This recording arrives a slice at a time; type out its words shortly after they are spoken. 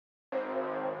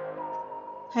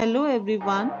Hello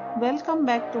everyone, welcome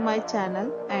back to my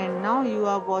channel and now you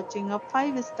are watching a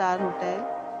 5-star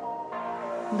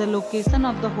hotel. The location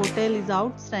of the hotel is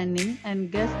outstanding and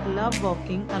guests love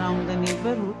walking around the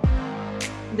neighborhood.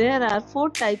 There are 4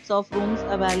 types of rooms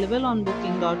available on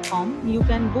booking.com. You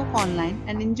can book online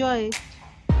and enjoy it.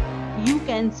 You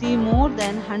can see more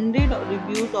than 100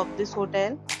 reviews of this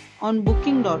hotel on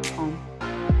booking.com.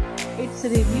 Its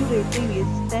review rating is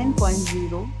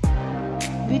 10.0,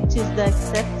 which is the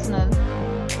exceptional.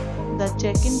 The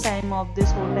check-in time of this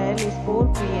hotel is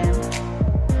 4 p.m.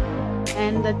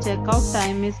 and the checkout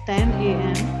time is 10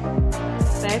 a.m.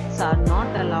 Pets are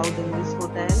not allowed in this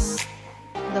hotel.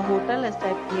 The hotel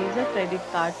accepts major credit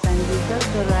cards and reserves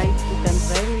the right to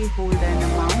temporarily hold an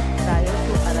amount prior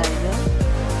to arrival.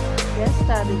 Guests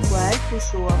are required to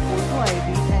show a photo ID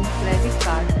and credit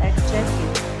card at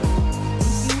check-in.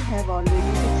 If you have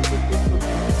already visited this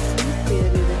hotel, please share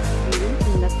your experience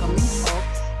in the comment box.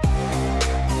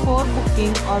 For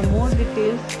booking or more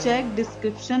details, check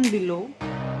description below.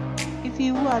 If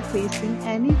you are facing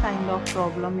any kind of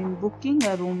problem in booking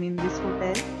a room in this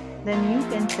hotel, then you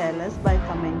can tell us by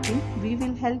commenting. We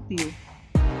will help you.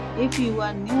 If you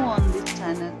are new on this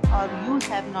channel or you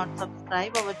have not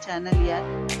subscribed our channel yet,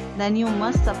 then you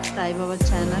must subscribe our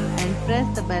channel and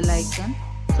press the bell icon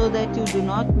so that you do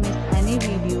not miss any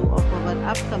video of our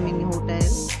upcoming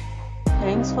hotels.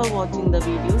 Thanks for watching the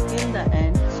video till the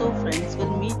end. So friends,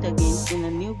 will meet again in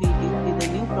a new video with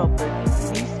a new property. Be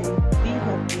safe, be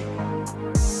happy.